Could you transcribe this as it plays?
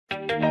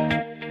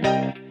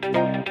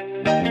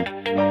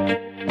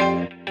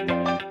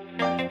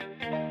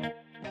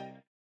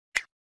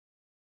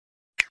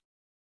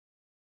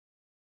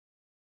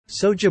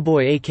Soulja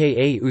Boy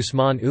aka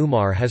Usman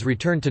Umar has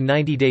returned to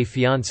 90 Day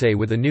Fiancé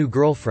with a new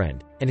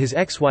girlfriend, and his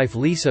ex-wife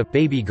Lisa,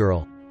 baby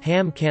girl,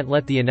 Ham can't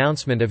let the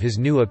announcement of his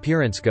new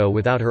appearance go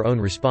without her own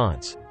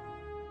response.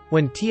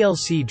 When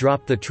TLC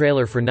dropped the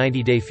trailer for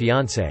 90 Day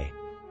Fiancé,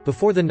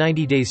 before the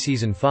 90 Days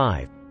Season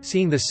 5,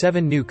 seeing the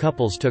 7 new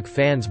couples took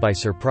fans by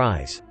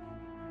surprise.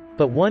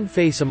 But one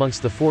face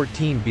amongst the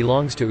 14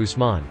 belongs to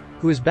Usman,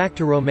 who is back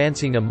to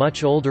romancing a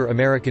much older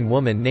American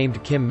woman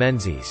named Kim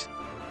Menzies.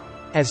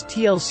 As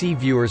TLC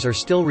viewers are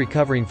still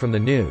recovering from the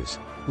news,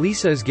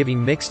 Lisa is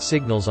giving mixed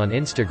signals on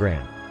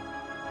Instagram.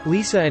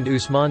 Lisa and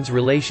Usman's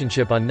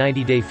relationship on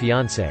 90 Day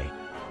Fiancé,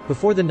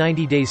 before the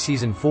 90 Days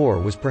Season 4,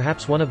 was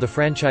perhaps one of the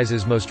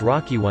franchise's most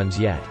rocky ones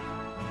yet.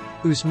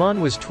 Usman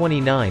was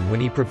 29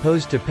 when he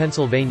proposed to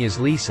Pennsylvania's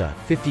Lisa,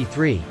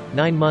 53,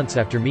 9 months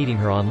after meeting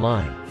her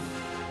online.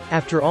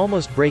 After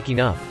almost breaking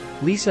up,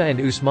 Lisa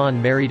and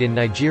Usman married in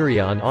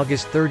Nigeria on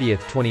August 30,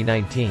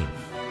 2019.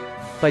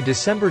 By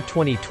December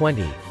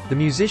 2020, the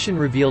musician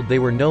revealed they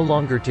were no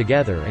longer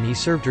together and he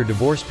served her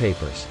divorce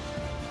papers.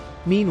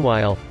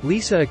 Meanwhile,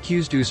 Lisa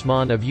accused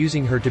Usman of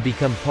using her to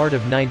become part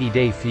of 90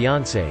 Day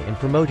Fiancé and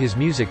promote his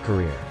music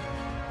career.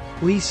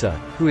 Lisa,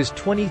 who is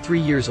 23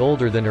 years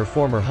older than her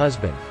former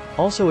husband,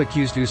 also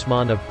accused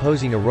Usman of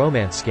posing a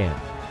romance scam.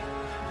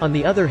 On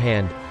the other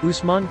hand,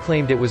 Usman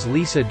claimed it was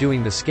Lisa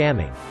doing the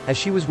scamming, as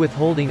she was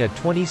withholding a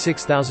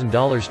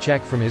 $26,000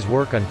 check from his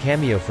work on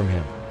Cameo from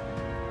him.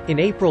 In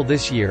April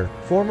this year,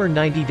 former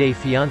 90 Day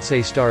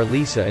Fiancé star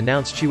Lisa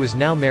announced she was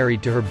now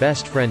married to her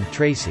best friend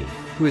Tracy,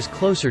 who is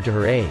closer to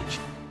her age.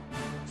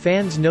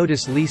 Fans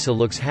notice Lisa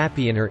looks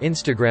happy in her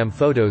Instagram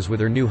photos with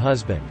her new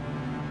husband.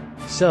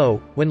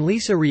 So, when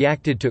Lisa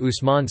reacted to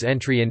Usman's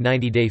entry in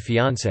 90 Day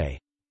Fiancé,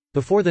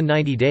 before the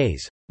 90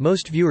 days,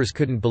 most viewers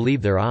couldn't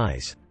believe their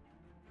eyes.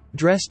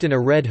 Dressed in a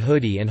red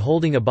hoodie and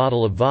holding a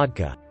bottle of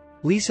vodka,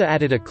 Lisa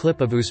added a clip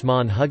of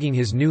Usman hugging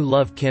his new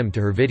love Kim to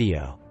her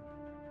video.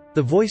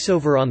 The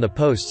voiceover on the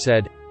post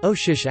said, "Oh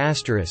shish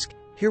asterisk,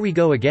 here we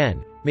go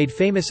again," made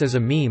famous as a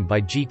meme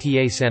by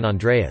GTA San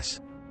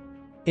Andreas.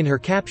 In her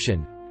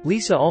caption,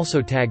 Lisa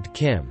also tagged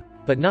Kim,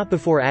 but not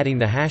before adding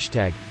the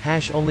hashtag,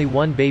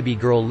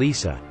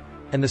 #onlybabygirllisa,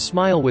 and the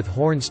smile with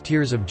horns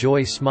tears of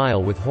joy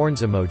smile with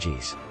horns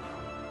emojis.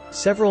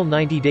 Several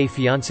 90 Day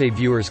Fiancé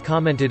viewers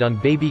commented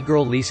on baby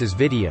girl Lisa's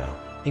video,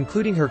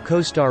 including her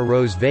co-star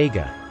Rose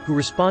Vega, who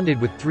responded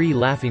with 3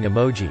 laughing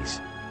emojis.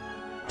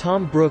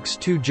 Tom Brooks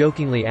too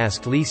jokingly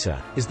asked Lisa,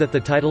 "Is that the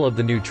title of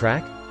the new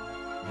track?"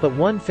 But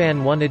one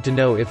fan wanted to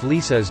know if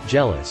Lisa is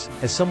jealous,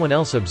 as someone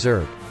else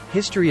observed,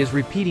 "History is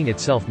repeating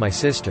itself, my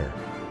sister."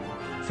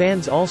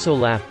 Fans also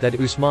laughed that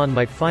Usman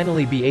might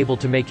finally be able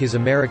to make his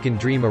American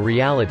dream a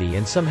reality,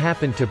 and some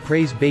happened to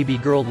praise baby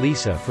girl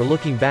Lisa for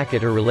looking back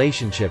at her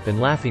relationship and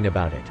laughing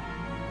about it.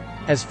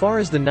 As far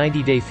as the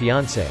 90 Day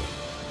Fiancé,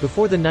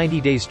 before the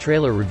 90 Days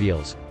trailer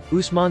reveals,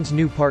 Usman's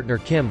new partner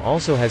Kim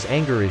also has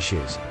anger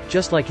issues,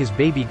 just like his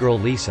baby girl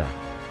Lisa.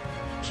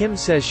 Kim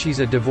says she's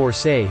a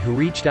divorcee who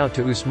reached out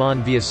to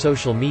Usman via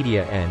social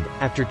media and,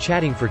 after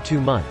chatting for 2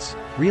 months,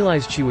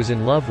 realized she was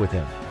in love with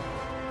him.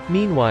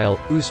 Meanwhile,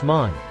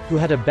 Usman, who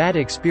had a bad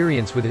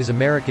experience with his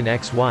American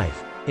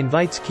ex-wife,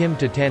 invites Kim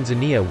to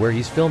Tanzania where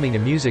he's filming a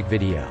music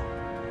video.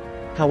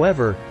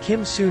 However,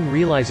 Kim soon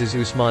realizes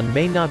Usman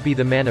may not be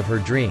the man of her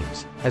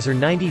dreams, as her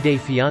 90 Day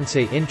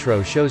Fiancé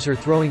intro shows her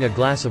throwing a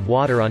glass of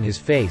water on his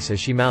face as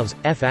she mouths,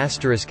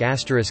 "F***********,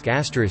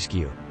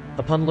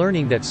 upon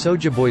learning that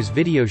Soulja Boy's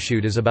video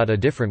shoot is about a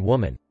different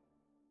woman.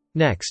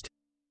 Next.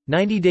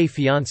 90 Day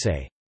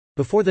Fiancé.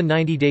 Before the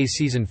 90 Days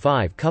Season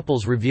 5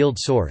 couples revealed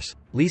source,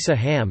 Lisa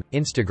Ham,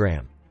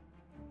 Instagram.